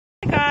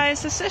Hi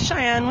guys, this is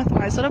Cheyenne with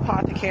Wisewood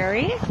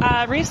Apothecary.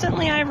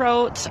 Recently I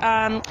wrote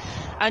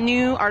a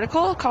new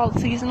article called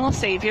Seasonal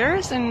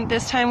Saviors, and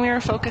this time we were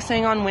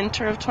focusing on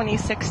winter of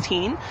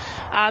 2016.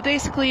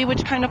 Basically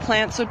which kind of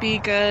plants would be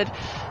good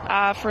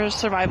for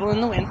survival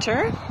in the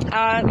winter.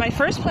 My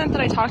first plant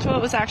that I talked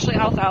about was actually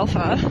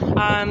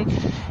alfalfa.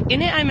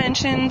 In it I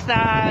mentioned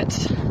that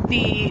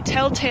the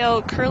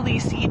telltale curly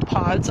seed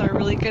pods are a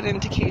really good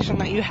indication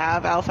that you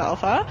have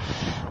alfalfa,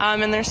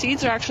 and their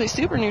seeds are actually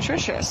super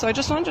nutritious. So I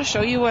just wanted to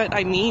show you what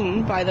I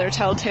mean by their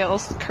telltale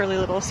curly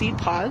little seed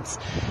pods.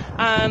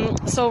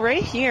 So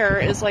right here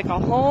is like a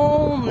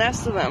whole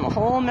mess of them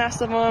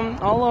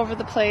all over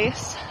the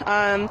place.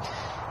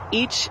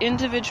 Each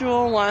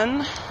individual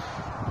one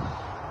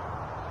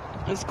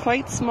is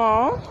quite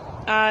small,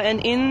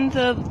 and in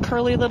the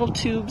curly little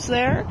tubes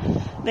there,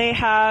 they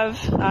have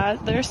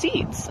their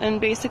seeds,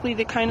 and basically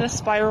they kind of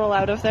spiral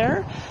out of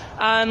there.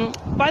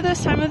 By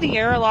this time of the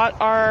year, a lot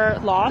are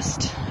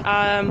lost,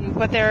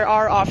 but there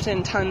are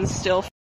often tons still